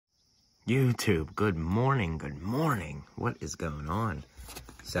YouTube, good morning, good morning. What is going on?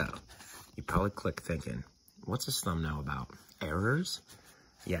 So, you probably click thinking, what's this thumbnail about? Errors?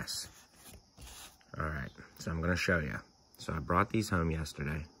 Yes. Alright, so I'm going to show you. So I brought these home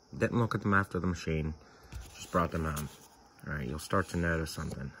yesterday. Didn't look at them after the machine. Just brought them home. Alright, you'll start to notice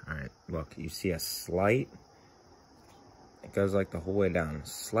something. Alright, look, you see a slight, it goes like the whole way down.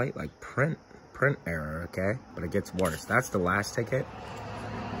 Slight like print error, okay? But it gets worse. That's the last ticket.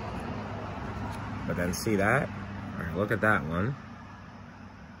 But then see that? Alright, look at that one.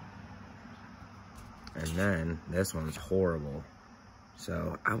 And then this one's horrible.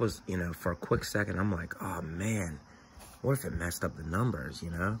 So I was, for a quick second, I'm like, oh man, what if it messed up the numbers,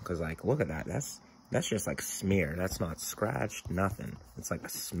 Because like, look at that. That's just like smear. That's not scratched, nothing. It's like a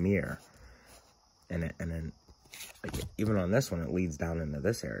smear. And then like, even on this one, it leads down into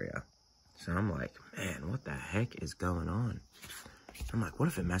this area. So I'm like, man, what the heck is going on? I'm like, what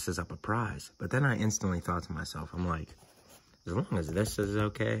if it messes up a prize? But then I instantly thought to myself, I'm like, as long as this is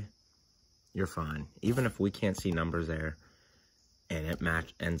okay, you're fine. Even if we can't see numbers there and it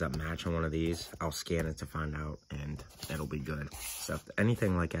ends up matching one of these, I'll scan it to find out and it'll be good. So if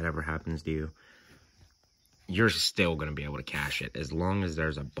anything like that ever happens to you, you're still going to be able to cash it as long as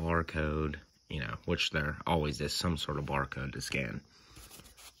there's a barcode, which there always is some sort of barcode to scan.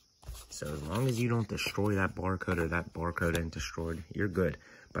 So as long as you don't destroy that barcode or that barcode ain't destroyed, you're good.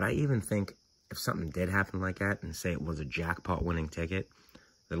 But I even think if something did happen like that and say it was a jackpot winning ticket,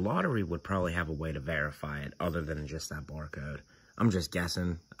 the lottery would probably have a way to verify it other than just that barcode. I'm just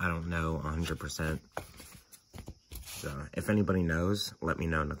guessing. I don't know 100%. So if anybody knows, let me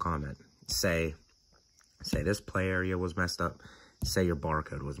know in the comment. Say this play area was messed up. Say your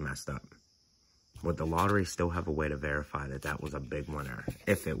barcode was messed up. Would the lottery still have a way to verify that that was a big winner,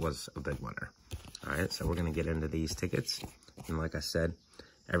 if it was a big winner? All right, so we're going to get into these tickets. And like I said,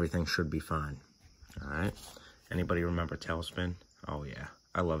 everything should be fine. All right. Anybody remember Tailspin? Oh, yeah.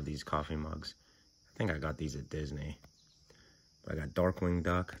 I love these coffee mugs. I think I got these at Disney. I got Darkwing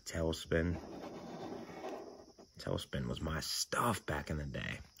Duck, Tailspin. Tailspin was my stuff back in the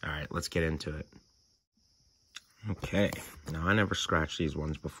day. All right, let's get into it. Okay, now I never scratched these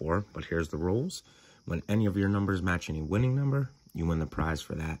ones before, but here's the rules. When any of your numbers match any winning number, you win the prize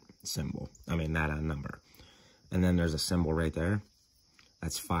for that symbol. I mean, that number. And then there's a symbol right there.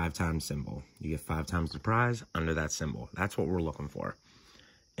 That's 5 times symbol. You get 5 times the prize under that symbol. That's what we're looking for.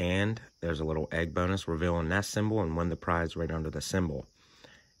 And there's a little egg bonus, reveal a nest symbol, and win the prize right under the symbol.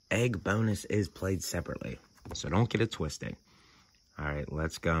 Egg bonus is played separately, so don't get it twisted. All right,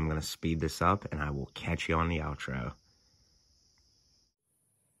 let's go. I'm going to speed this up, and I will catch you on the outro.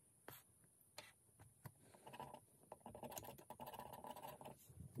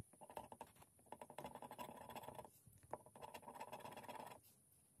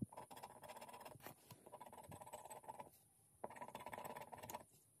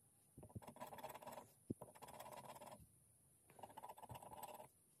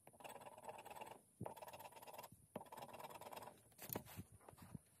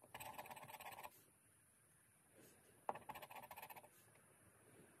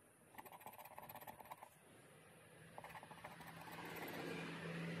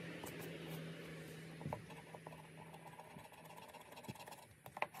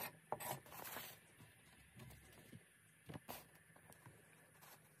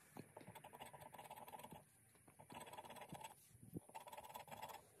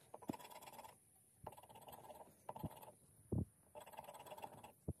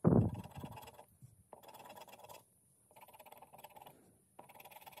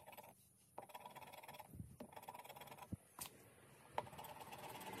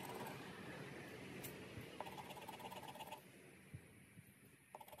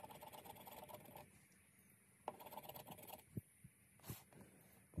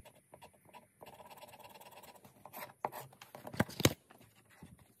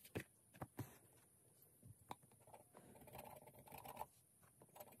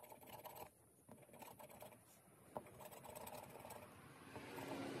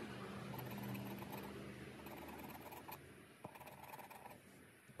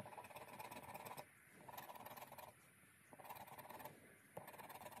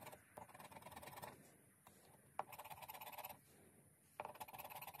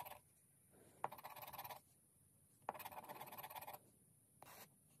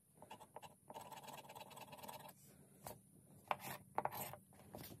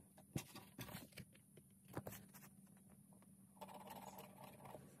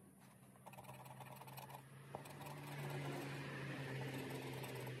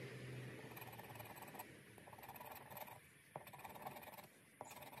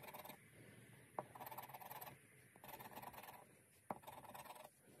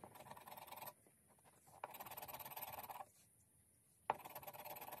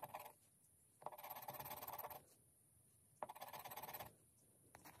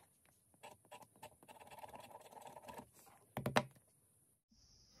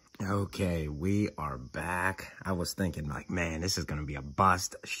 Okay, we are back. I was thinking like, man, this is going to be a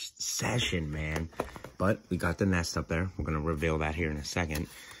bust session, man. But we got the nest up there. We're going to reveal that here in a second.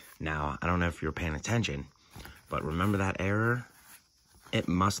 Now, I don't know if you're paying attention, but remember that error? It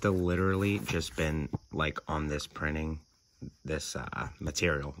must have literally just been like on this printing, this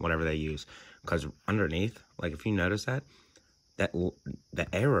material, whatever they use. Because underneath, like if you notice that the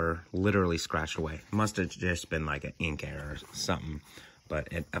error literally scratched away. Must have just been like an ink error or something. But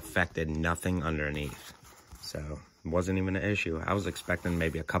it affected nothing underneath. So it wasn't even an issue. I was expecting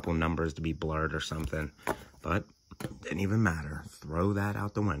maybe a couple numbers to be blurred or something, but it didn't even matter. Throw that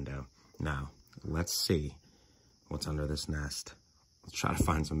out the window. Now, let's see what's under this nest. Let's try to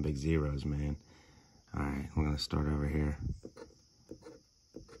find some big zeros, man. All right, we're gonna start over here.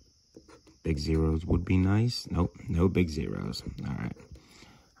 Big zeros would be nice. Nope, no big zeros. All right,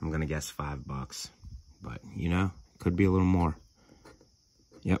 I'm gonna guess $5, but you know, could be a little more.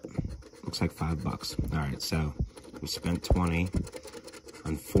 Yep, looks like $5. All right, so we spent 20.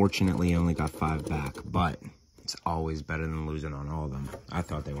 Unfortunately, only got 5 back, but it's always better than losing on all of them. I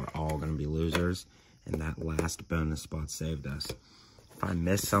thought they were all gonna be losers, and that last bonus spot saved us. If I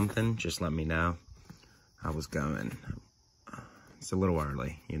missed something, just let me know. I was going. It's a little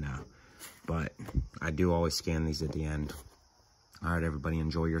early, you know, but I do always scan these at the end. All right, everybody,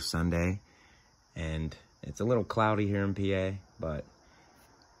 enjoy your Sunday. And it's a little cloudy here in PA, but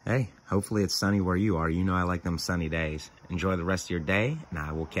hey, hopefully it's sunny where you are. You know I like them sunny days. Enjoy the rest of your day, and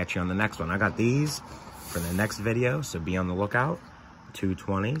I will catch you on the next one. I got these for the next video, so be on the lookout. 2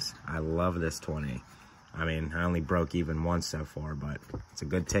 20s. I love this 20. I mean, I only broke even once so far, but it's a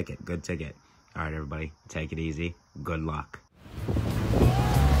good ticket, good ticket. All right, everybody, take it easy. Good luck.